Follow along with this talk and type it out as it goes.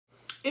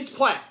It's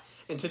Platt,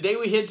 and today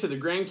we head to the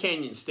Grand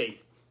Canyon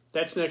State.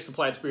 That's next to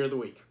Platt's Beer of the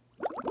Week.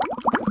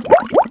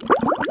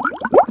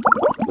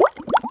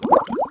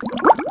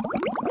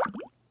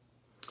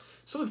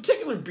 So the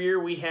particular beer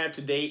we have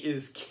today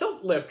is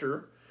Kilt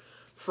Lifter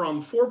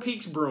from Four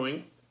Peaks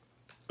Brewing.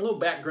 A little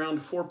background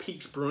to Four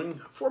Peaks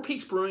Brewing. Four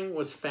Peaks Brewing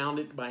was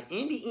founded by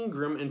Andy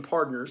Ingram and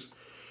partners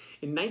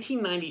in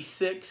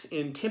 1996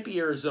 in Tempe,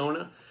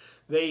 Arizona.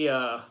 They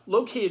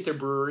located their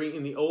brewery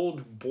in the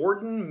old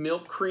Borden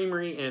Milk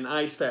Creamery and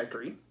Ice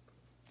Factory,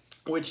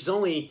 which is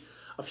only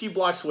a few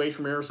blocks away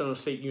from Arizona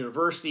State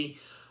University.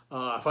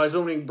 If I was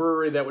owning a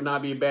brewery, that would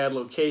not be a bad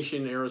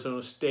location.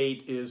 Arizona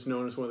State is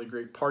known as one of the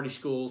great party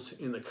schools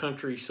in the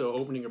country, so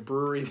opening a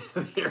brewery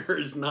there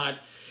is not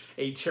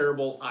a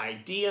terrible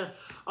idea.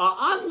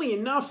 Oddly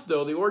enough,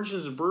 though, the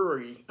origins of the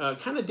brewery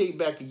kind of date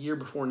back a year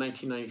before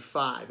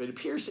 1995. It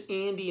appears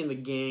Andy and the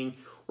gang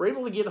were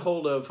able to get a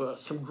hold of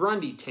some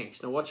Grundy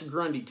tanks. Now, what's a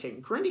Grundy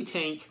tank? Grundy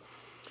tank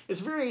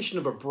is a variation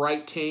of a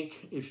bright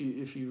tank, if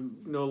you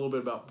know a little bit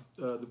about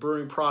the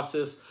brewing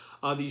process.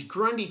 These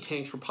Grundy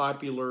tanks were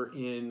popular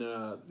in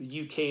the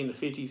UK in the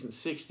 50s and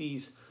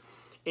 60s,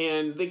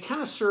 and they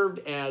kind of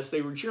served as,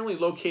 they were generally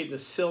located in the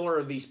cellar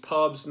of these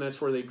pubs, and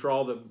that's where they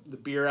draw the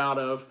beer out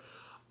of.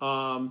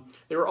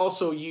 They were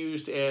also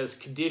used as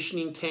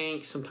conditioning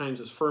tanks,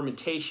 sometimes as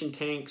fermentation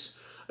tanks,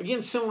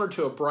 again, similar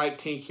to a bright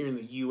tank here in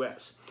the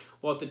US.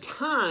 Well, at the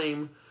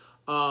time,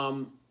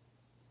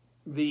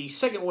 the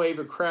second wave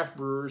of craft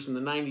brewers in the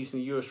 90s in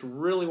the US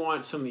really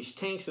wanted some of these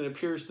tanks, and it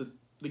appears that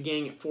the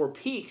gang at Four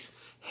Peaks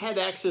had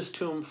access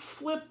to them,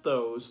 flipped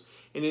those,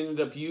 and ended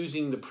up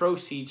using the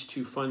proceeds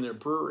to fund their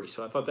brewery.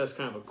 So I thought that's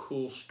kind of a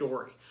cool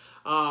story.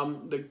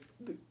 The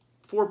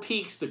Four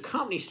Peaks, the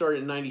company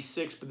started in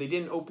 96, but they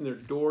didn't open their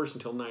doors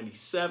until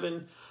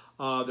 97.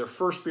 Their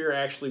first beer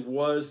actually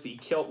was the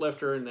Kilt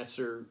Lifter, and that's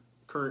their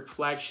current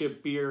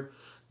flagship beer.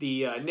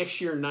 The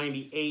next year,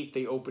 98,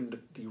 they opened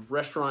the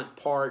restaurant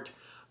part.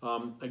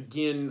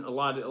 Again, a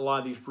lot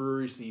of these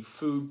breweries, the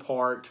food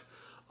part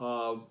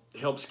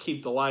helps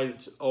keep the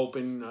lights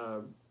open.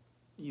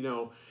 You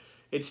know,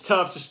 it's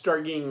tough to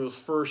start getting those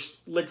first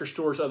liquor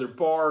stores, other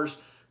bars,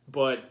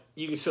 but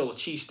you can sell the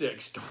cheese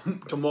sticks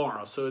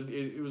tomorrow. So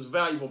it was a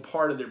valuable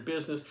part of their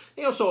business.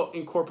 They also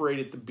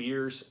incorporated the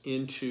beers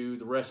into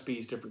the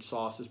recipes, different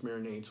sauces,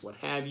 marinades, what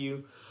have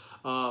you.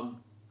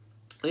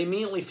 They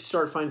immediately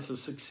started finding some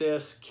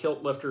success.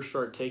 Kilt Lifter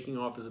started taking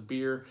off as a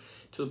beer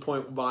to the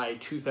point by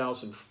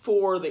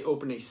 2004, they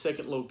opened a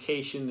second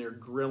location, their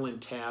Grill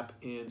and Tap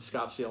in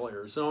Scottsdale,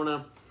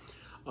 Arizona.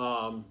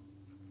 And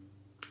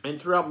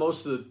throughout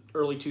most of the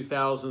early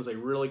 2000s, they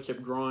really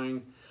kept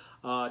growing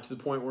to the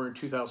point where in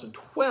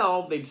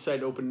 2012, they decided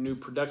to open a new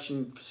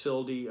production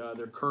facility.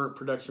 Their current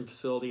production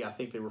facility, I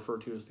think they refer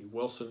to as the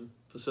Wilson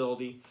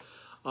facility.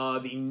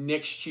 The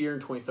next year, in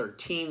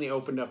 2013, they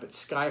opened up at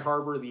Sky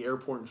Harbor, the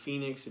airport in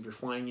Phoenix. If you're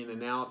flying in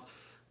and out,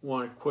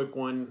 want a quick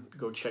one,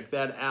 go check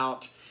that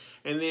out.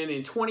 And then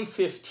in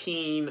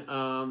 2015,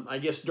 I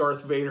guess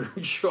Darth Vader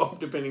would show up,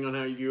 depending on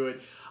how you view it.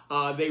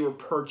 They were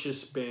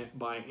purchased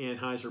by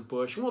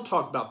Anheuser-Busch, and we'll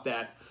talk about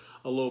that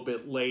a little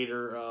bit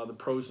later, the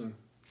pros and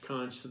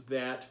cons to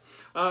that.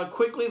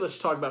 Quickly, let's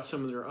talk about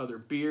some of their other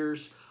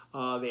beers.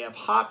 They have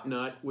Hop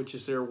Nut, which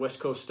is their West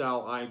Coast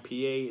style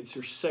IPA. It's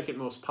their second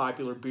most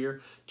popular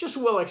beer. Just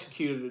well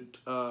executed,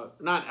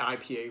 not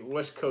IPA,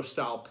 West Coast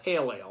style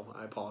Pale Ale.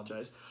 I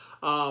apologize.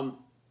 Oh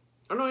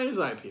no, it is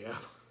IPA.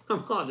 I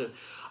apologize.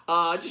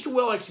 Just a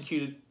well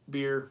executed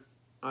beer.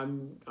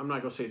 I'm not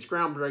going to say it's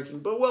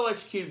groundbreaking, but well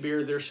executed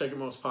beer. Their second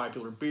most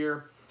popular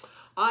beer.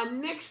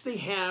 Next, they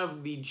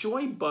have the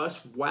Joy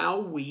Bus Wow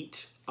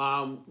Wheat,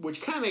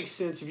 which kind of makes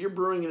sense. If you're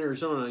brewing in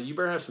Arizona, you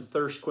better have some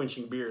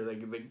thirst-quenching beer.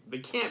 They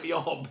can't be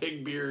all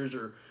big beers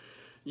or,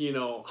 you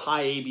know,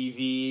 high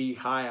ABV,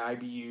 high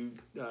IBU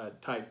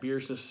type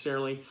beers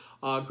necessarily.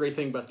 Great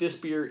thing about this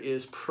beer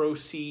is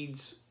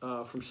proceeds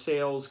from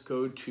sales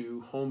go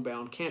to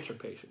homebound cancer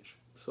patients.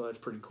 So that's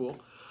pretty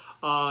cool.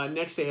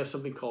 Next, they have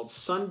something called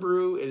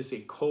Sunbrew. It is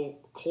a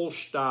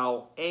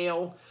Kolsch-style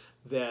ale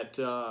that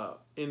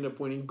ended up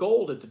winning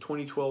gold at the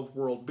 2012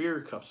 World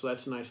Beer Cup. So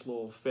that's a nice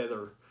little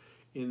feather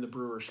in the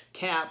brewer's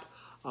cap.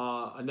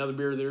 Another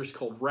beer there is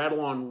called Rattle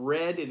on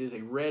Red. It is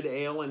a red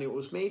ale, and it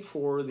was made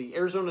for the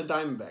Arizona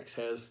Diamondbacks.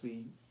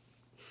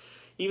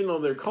 Even though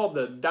they're called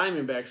the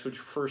Diamondbacks, which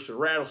refers to a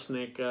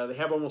rattlesnake, they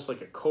have almost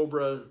like a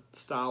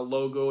Cobra-style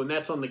logo, and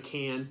that's on the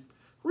can.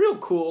 Real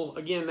cool.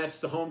 Again, that's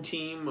the home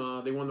team.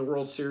 They won the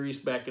World Series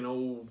back in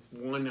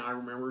 01, I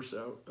remember,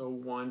 so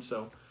 01,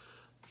 so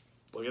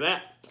look at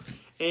that.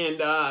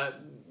 And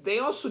they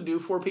also do,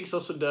 Four Peaks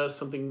also does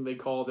something they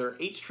call their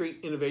 8th Street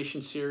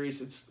Innovation Series.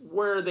 It's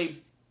where they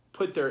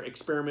put their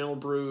experimental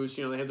brews.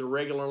 You know, they have the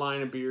regular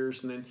line of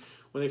beers, and then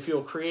when they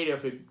feel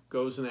creative, it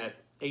goes in that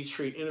 8th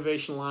Street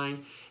Innovation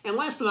line. And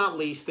last but not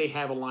least, they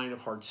have a line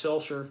of hard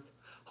seltzers.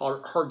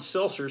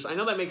 I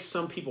know that makes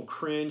some people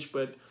cringe,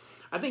 but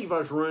I think if I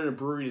was running a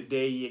brewery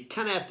today, you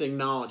kind of have to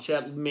acknowledge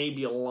that may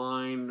be a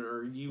line,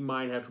 or you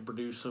might have to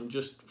produce some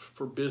just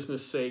for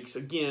business sakes.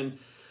 Again,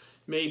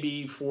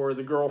 maybe for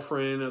the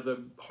girlfriend of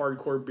the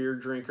hardcore beer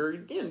drinker.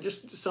 Again,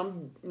 just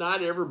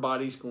not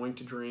everybody's going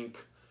to drink,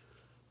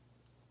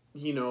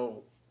 you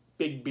know,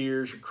 big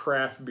beers or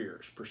craft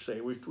beers per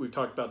se. We've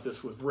talked about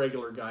this with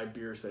regular guy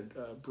beers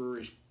that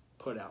breweries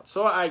put out.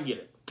 So I get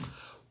it.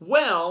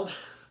 Well,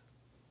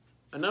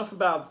 enough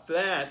about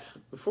that.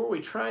 Before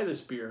we try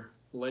this beer,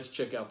 let's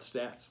check out the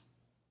stats.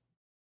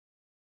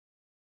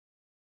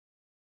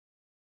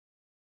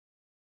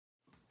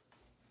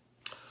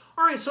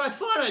 All right, so I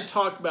thought I'd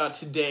talk about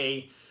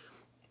today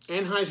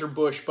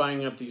Anheuser-Busch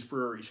buying up these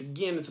breweries.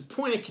 Again, it's a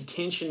point of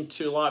contention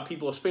to a lot of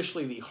people,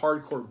 especially the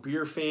hardcore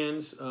beer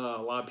fans. A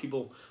lot of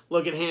people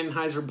look at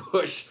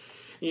Anheuser-Busch,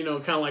 you know,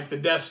 kind of like the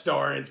Death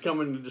Star, and it's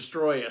coming to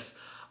destroy us.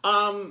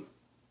 And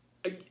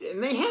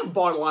they have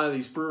bought a lot of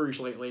these breweries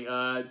lately.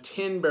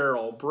 10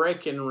 Barrel,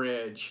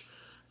 Breckenridge,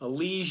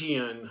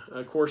 Elysian,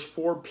 of course,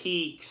 Four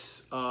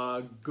Peaks,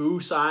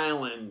 Goose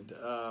Island,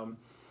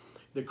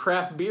 the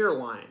Craft Beer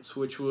Alliance,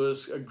 which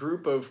was a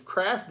group of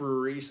craft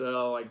breweries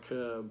like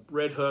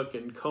Red Hook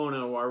and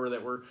Kona, whatever,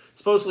 that were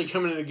supposedly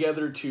coming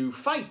together to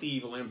fight the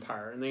evil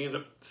empire, and they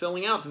ended up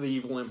selling out to the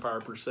evil empire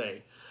per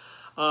se.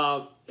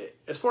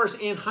 As far as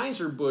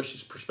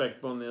Anheuser-Busch's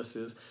perspective on this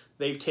is,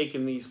 they've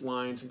taken these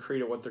lines and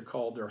created what they're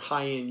called their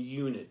high-end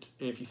unit.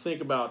 And if you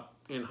think about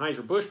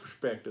Anheuser-Busch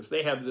perspectives,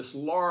 they have this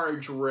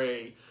large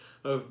array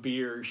of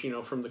beers, you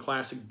know, from the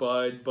classic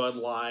Bud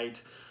Light,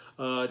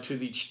 to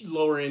the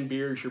lower end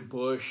beers, your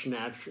Busch,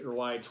 Natural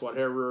Lights,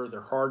 whatever,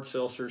 they're hard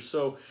seltzers.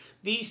 So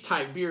these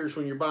type beers,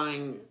 when you're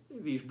buying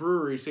these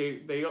breweries,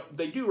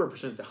 they do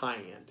represent the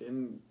high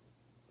end.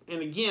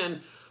 And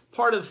again,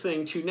 part of the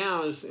thing too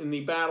now is in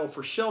the battle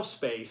for shelf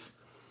space,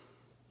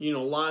 you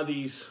know, a lot of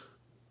these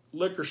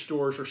liquor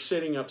stores are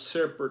setting up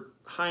separate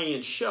high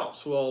end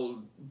shelves.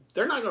 Well,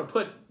 they're not going to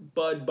put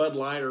Bud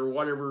Light, or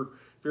whatever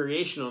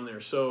variation on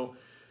there. So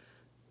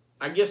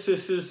I guess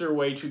this is their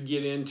way to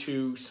get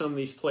into some of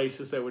these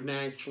places that would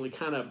naturally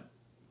kind of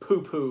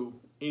poo-poo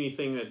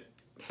anything that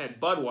had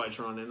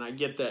Budweiser on it, and I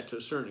get that to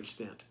a certain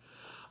extent.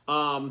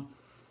 Now,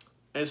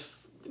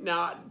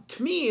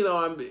 to me, though,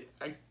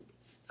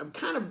 I'm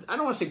kind of, I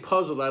don't want to say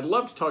puzzled. I'd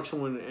love to talk to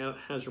someone at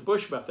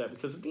Anheuser-Busch about that,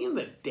 because at the end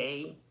of the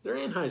day, they're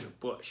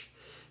Anheuser-Busch.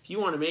 If you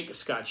want to make a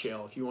Scotch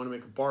ale, if you want to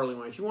make a barley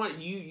wine, if you want,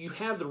 you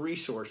have the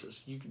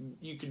resources.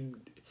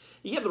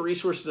 You have the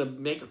resources to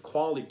make a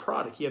quality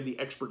product. You have the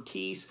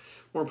expertise.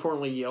 More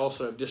importantly, you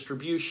also have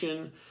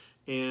distribution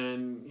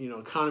and, you know,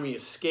 economy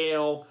of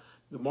scale,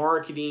 the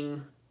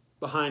marketing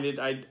behind it.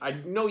 I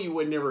know you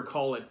would never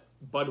call it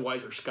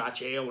Budweiser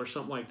Scotch Ale or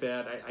something like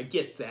that. I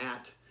get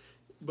that.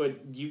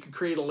 But you could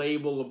create a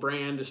label, a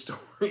brand, a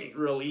story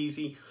real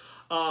easy.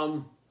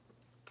 And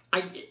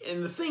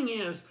the thing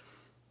is,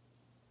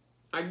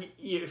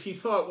 if you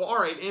thought, well, all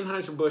right,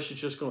 Anheuser-Busch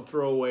is just going to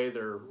throw away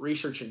their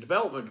research and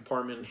development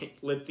department and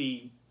let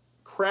the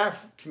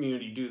craft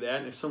community do that,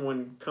 and if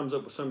someone comes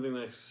up with something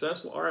that's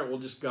successful, all right, we'll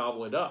just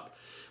gobble it up.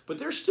 But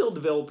they're still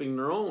developing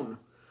their own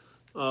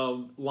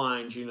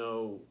lines, you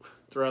know,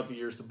 throughout the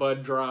years. The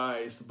Bud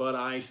Dries, the Bud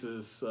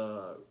Ices,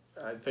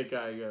 I think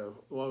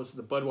what was it,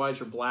 the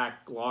Budweiser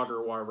Black Lager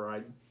or whatever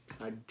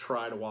I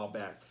tried a while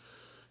back.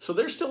 So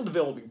they're still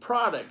developing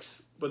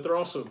products, but they're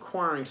also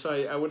acquiring. So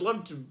I would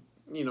love to,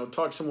 you know,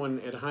 talk to someone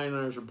at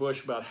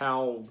Anheuser-Busch about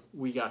how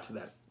we got to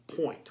that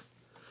point.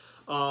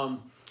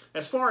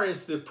 As far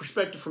as the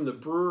perspective from the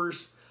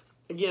brewers,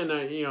 again,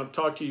 I've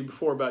talked to you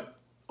before about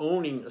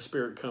owning a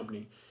spirit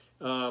company.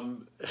 I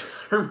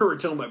remember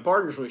telling my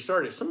partners when we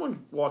started, if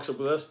someone walks up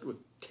with us with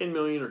 10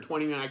 million or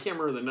 20 million, I can't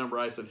remember the number,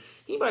 I said,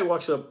 anybody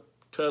walks up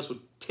to us with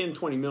 10,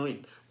 20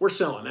 million, we're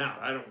selling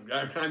out.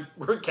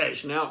 We're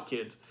cashing out,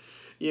 kids.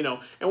 You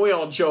know, and we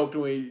all joked,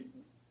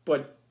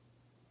 but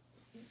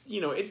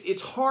you know,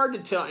 it's hard to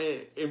tell,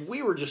 and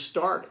we were just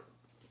starting.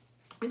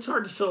 It's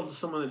hard to sell to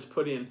someone that's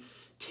put in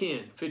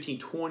 10, 15,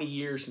 20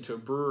 years into a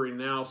brewery.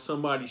 Now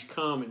somebody's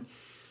come and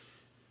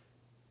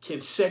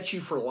can set you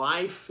for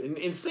life.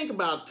 And think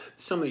about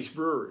some of these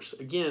brewers.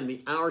 Again,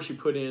 the hours you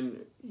put in,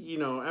 you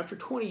know, after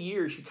 20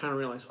 years, you kind of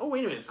realize, oh,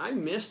 wait a minute, I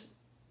missed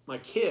my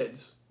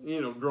kids,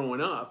 you know,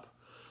 growing up.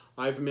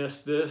 I've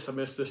missed this. I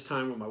missed this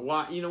time with my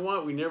wife. You know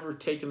what? We never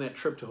taken that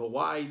trip to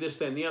Hawaii, this,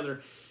 that, and the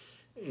other.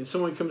 And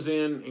someone comes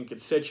in and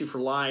could set you for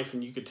life,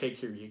 and you could take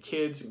care of your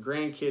kids and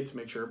grandkids,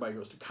 make sure everybody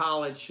goes to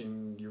college,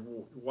 and your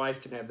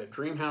wife can have that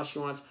dream house she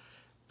wants.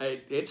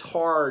 It's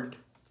hard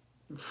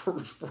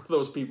for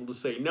those people to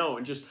say no.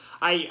 And just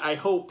I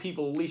hope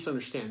people at least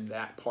understand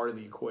that part of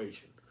the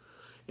equation.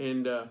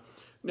 And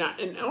now,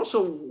 and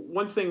also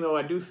one thing though,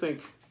 I do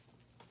think,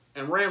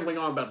 and I'm rambling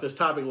on about this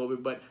topic a little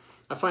bit, but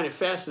I find it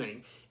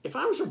fascinating. If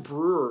I was a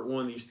brewer at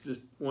one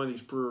of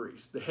these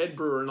breweries, the head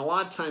brewer, and a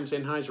lot of times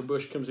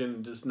Anheuser-Busch comes in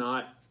and does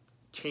not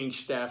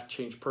change staff,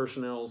 change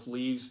personnel,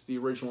 leaves the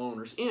original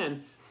owners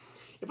in.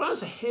 If I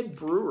was a head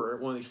brewer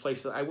at one of these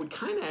places, I would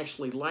kind of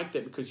actually like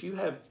that, because you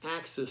have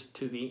access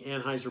to the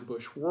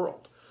Anheuser-Busch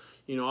world.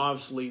 You know,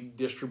 obviously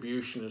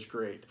distribution is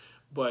great,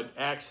 but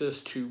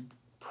access to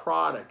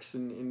products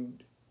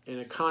and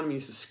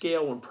economies of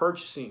scale when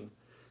purchasing,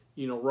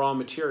 you know, raw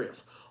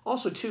materials.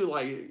 Also, too,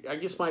 like, I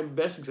guess my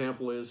best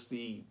example is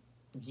the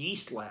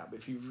yeast lab.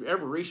 If you've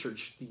ever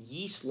researched the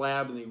yeast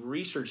lab and the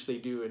research they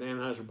do at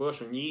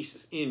Anheuser-Busch on yeast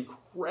is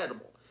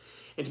incredible.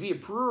 And to be a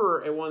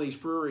brewer at one of these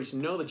breweries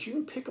and know that you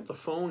can pick up the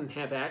phone and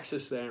have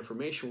access to that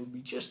information would be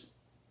just,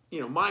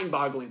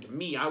 mind-boggling to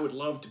me. I would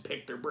love to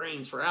pick their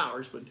brains for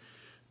hours, but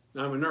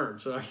I'm a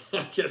nerd, so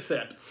I guess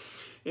that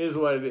is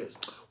what it is.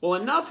 Well,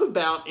 enough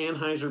about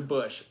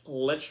Anheuser-Busch.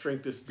 Let's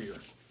drink this beer.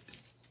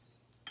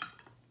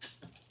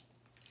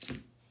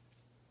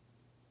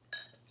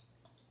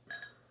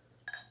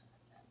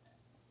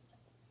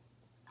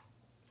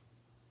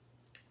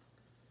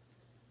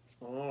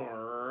 All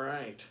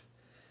right.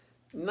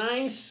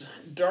 Nice,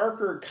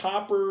 darker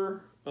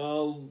copper, a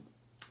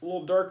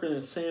little darker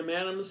than Sam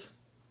Adams.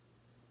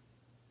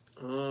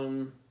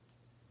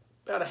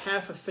 About a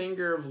half a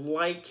finger of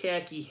light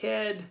khaki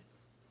head.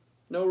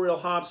 No real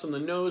hops on the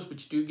nose,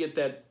 but you do get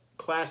that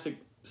classic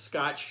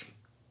Scotch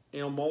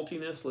ale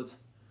maltiness.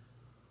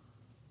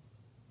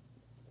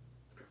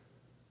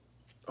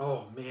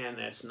 Oh man,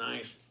 that's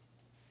nice.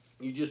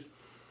 You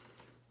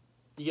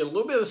get a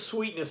little bit of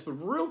sweetness, but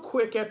real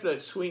quick after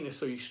that sweetness,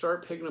 so you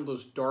start picking up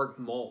those dark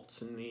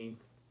malts, and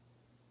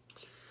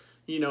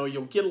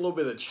you'll get a little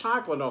bit of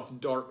chocolate off the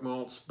dark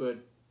malts, but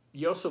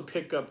you also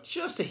pick up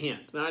just a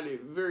hint, not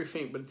very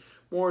faint, but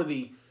more of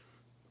the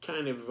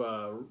kind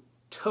of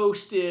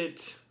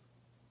toasted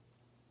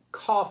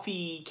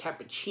coffee,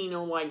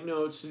 cappuccino-like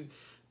notes.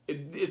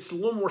 It's a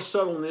little more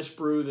subtle in this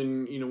brew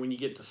than, when you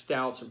get to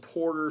stouts and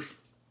porters,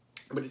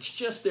 but it's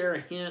just there,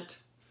 a hint.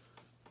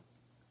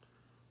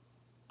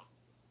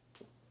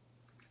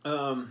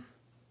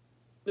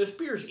 This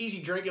beer is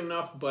easy drinking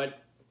enough, but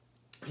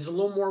has a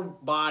little more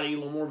body, a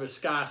little more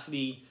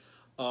viscosity.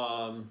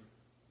 6%,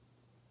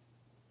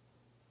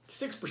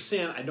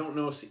 I don't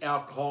know if it's the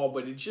alcohol,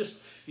 but it just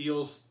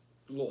feels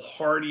a little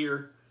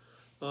heartier.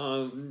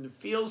 It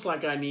feels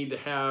like I need to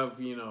have,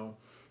 a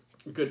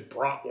good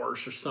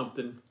bratwurst or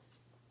something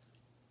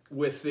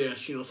with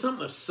this,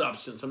 something of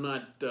substance. I'm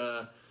not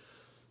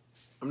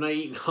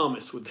eating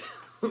hummus with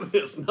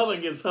this. Nothing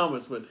against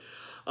hummus, but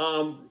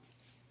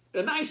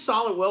a nice,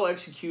 solid,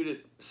 well-executed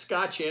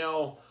Scotch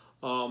ale.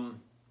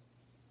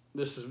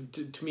 This is,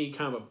 to me,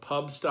 kind of a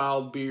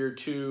pub-style beer,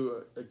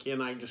 too.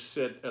 Again, I just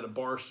sit at a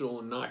bar stool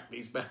and knock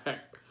these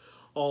back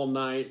all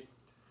night.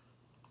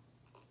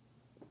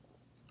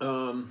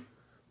 And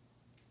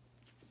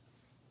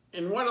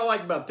what I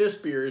like about this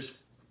beer is,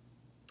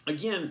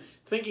 again,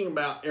 thinking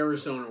about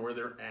Arizona, where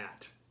they're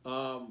at.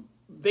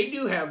 They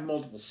do have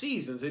multiple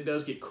seasons. It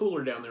does get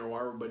cooler down there,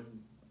 however, but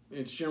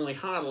it's generally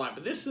hot a lot.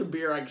 But this is a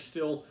beer I can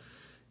still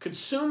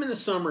consume in the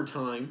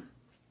summertime.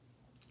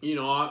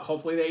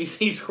 Hopefully the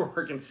AC's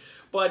working.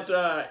 But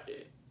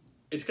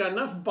it's got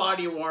enough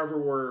body of water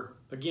where,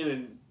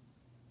 again,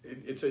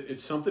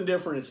 it's something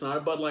different. It's not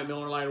a Bud Light,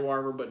 Miller Lite, or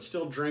whatever, but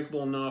still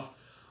drinkable enough.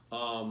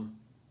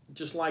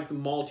 Just like the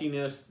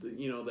maltiness,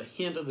 the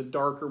hint of the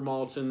darker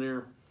malts in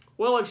there.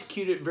 Well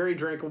executed, very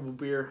drinkable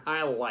beer.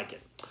 I like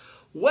it.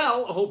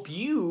 Well, I hope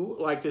you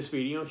liked this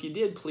video. If you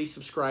did, please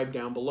subscribe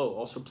down below.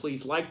 Also,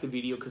 please like the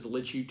video because it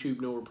lets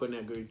YouTube know we're putting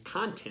out good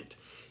content.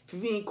 If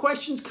you have any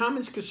questions,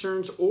 comments,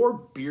 concerns, or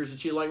beers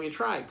that you'd like me to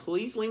try,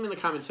 please leave them in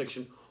the comment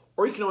section,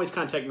 or you can always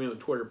contact me on the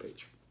Twitter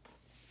page.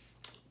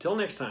 Till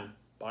next time,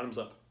 bottoms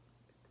up.